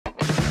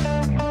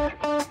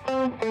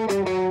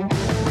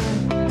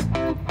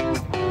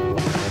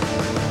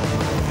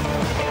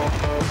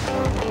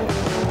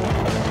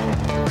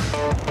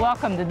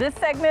Welcome to this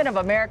segment of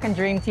American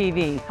Dream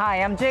TV.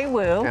 Hi, I'm Jay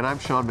Wu. And I'm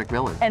Sean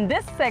McMillan. And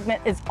this segment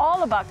is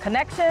all about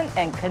connection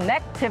and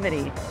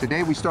connectivity.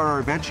 Today we start our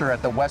adventure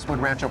at the Westwood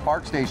Rancho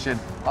Park Station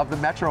of the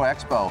Metro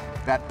Expo,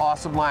 that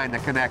awesome line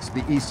that connects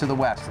the east to the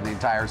west in the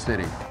entire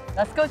city.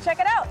 Let's go check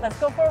it out. Let's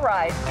go for a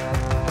ride.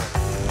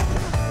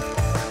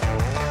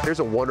 Here's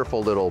a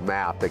wonderful little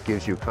map that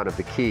gives you kind of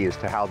the key as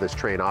to how this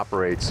train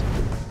operates.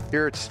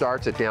 Here it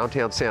starts at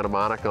downtown Santa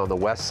Monica on the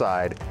west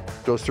side,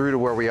 goes through to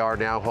where we are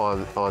now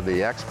on the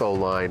Expo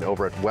line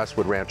over at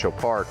Westwood Rancho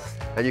Park.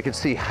 And you can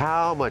see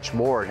how much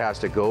more it has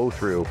to go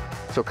through.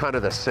 So kind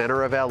of the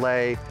center of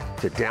LA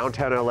to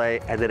downtown LA,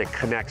 and then it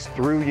connects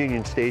through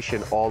Union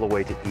Station all the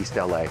way to East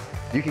LA.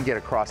 You can get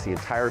across the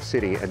entire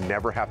city and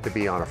never have to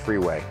be on a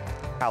freeway.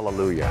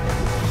 Hallelujah.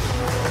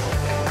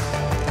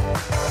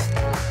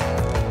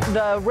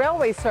 The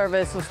railway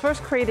service was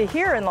first created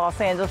here in Los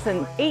Angeles in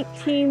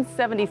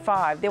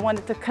 1875. They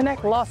wanted to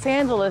connect Los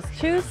Angeles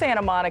to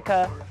Santa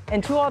Monica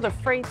and to all the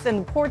freights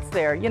and ports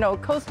there. You know,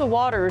 coastal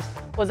waters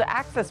was an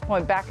access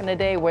point back in the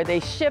day where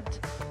they shipped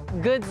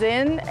goods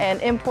in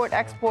and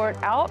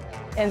import-export out.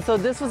 And so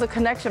this was a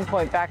connection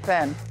point back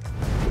then.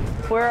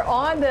 We're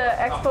on the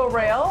Expo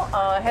rail,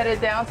 headed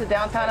down to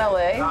downtown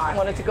LA.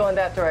 Wanted to go in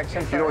that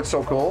direction first. You know what's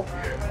so cool?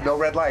 No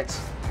red lights.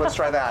 Let's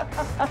try that.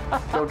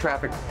 No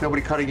traffic,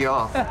 nobody cutting you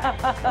off,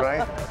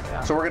 right?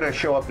 So we're gonna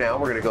show up now.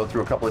 We're gonna go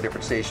through a couple of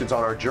different stations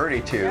on our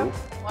journey to...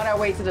 On our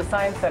way to the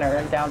Science Center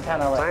in downtown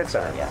LA. Science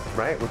Center, yeah.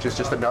 Right? Which is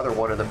just another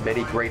one of the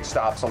many great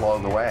stops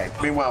along the way.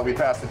 Meanwhile, we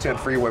passed the 10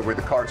 freeway where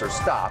the cars are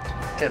stopped.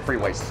 10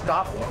 freeway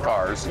stopped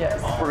cars.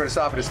 Yes. We're gonna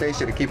stop at a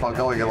station and keep on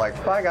going. You're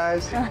like, bye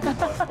guys.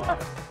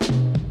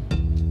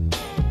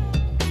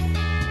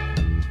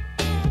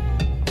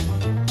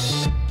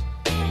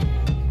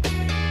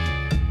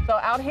 So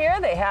out here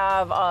they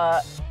have,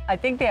 I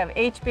think they have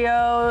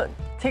HBO,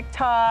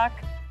 TikTok,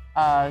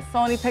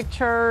 Sony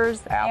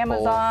Pictures,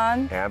 Apple,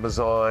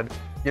 Amazon.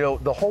 You know,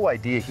 the whole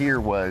idea here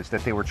was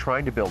that they were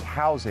trying to build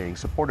housing,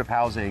 supportive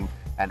housing,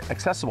 and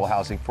accessible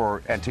housing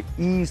and to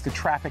ease the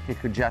traffic and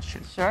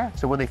congestion. Sure.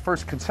 So when they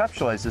first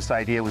conceptualized this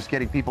idea, it was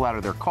getting people out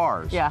of their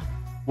cars. Yeah.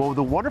 Well,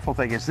 the wonderful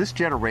thing is this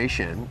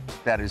generation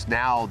that is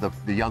now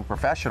the young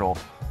professional,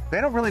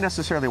 they don't really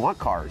necessarily want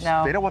cars.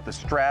 No. They don't want the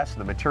stress and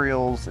the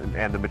materials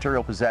and the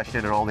material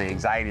possession and all the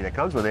anxiety that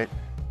comes with it.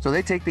 So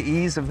they take the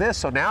ease of this.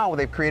 So now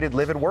they've created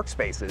live-in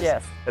workspaces.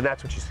 Yes. And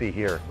that's what you see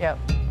here. Yep.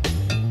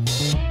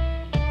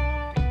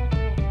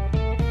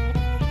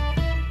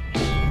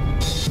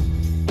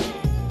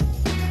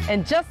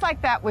 And just like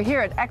that, we're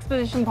here at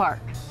Exposition Park.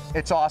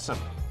 It's awesome.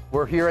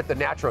 We're here at the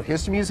Natural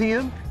History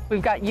Museum.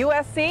 We've got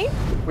USC.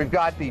 We've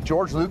got the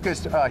George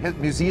Lucas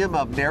Museum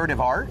of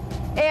Narrative Art.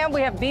 And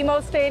we have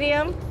BMO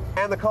Stadium.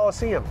 And the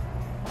Coliseum.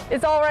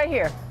 It's all right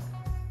here.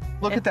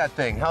 Look at that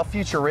thing, how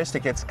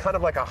futuristic. It's kind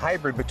of like a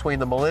hybrid between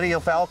the Millennium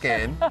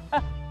Falcon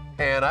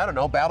and, I don't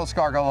know,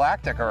 Battlestar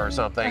Galactica or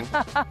something.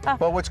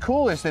 But what's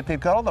cool is that they've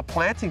got all the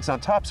plantings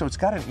on top, so it's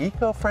got an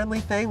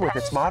eco-friendly thing with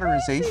its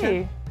modernization.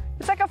 Crazy.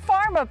 It's like a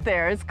farm up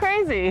there. It's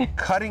crazy.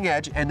 Cutting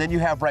edge, and then you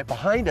have right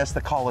behind us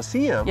the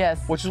Coliseum, yes,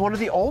 which is one of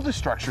the oldest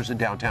structures in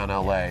downtown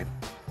LA.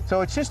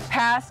 So it's just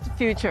past,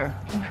 future.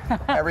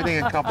 Everything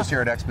encompassed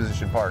here at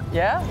Exposition Park.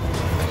 Yeah.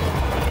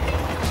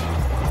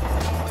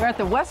 We're at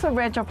the Westwood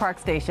Rancho Park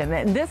Station,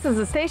 and this is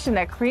the station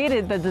that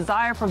created the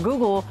desire for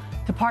Google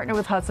to partner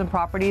with Hudson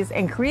Properties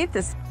and create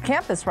this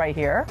campus right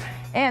here.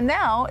 And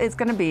now it's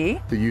going to be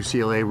the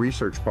UCLA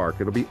Research Park.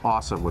 It'll be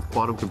awesome with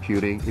quantum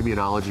computing,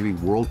 immunology,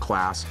 world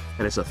class,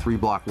 and it's a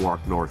 3-block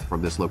walk north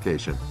from this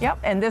location. Yep,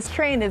 and this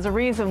train is a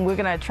reason we're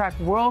going to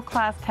attract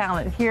world-class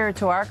talent here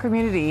to our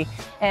community.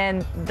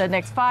 And the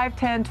next 5,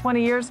 10,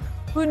 20 years,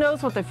 who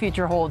knows what the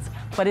future holds,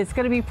 but it's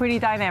going to be pretty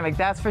dynamic,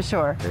 that's for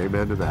sure.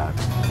 Amen to that.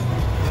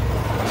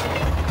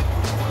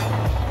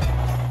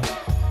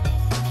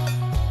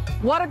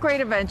 What a great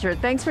adventure.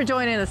 Thanks for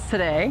joining us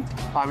today.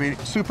 I mean,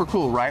 super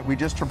cool, right? We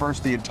just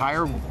traversed the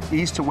entire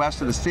east to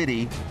west of the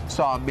city,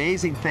 saw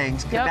amazing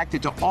things,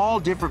 connected to all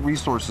different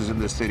resources in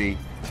this city,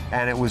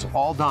 and it was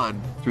all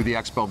done through the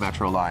Expo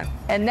Metro line.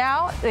 And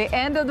now, the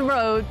end of the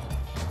road,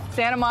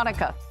 Santa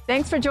Monica.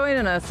 Thanks for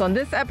joining us on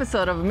this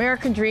episode of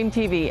American Dream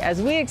TV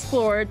as we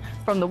explored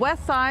from the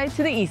west side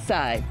to the east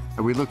side.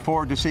 And we look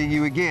forward to seeing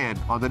you again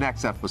on the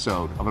next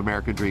episode of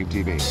American Dream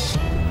TV.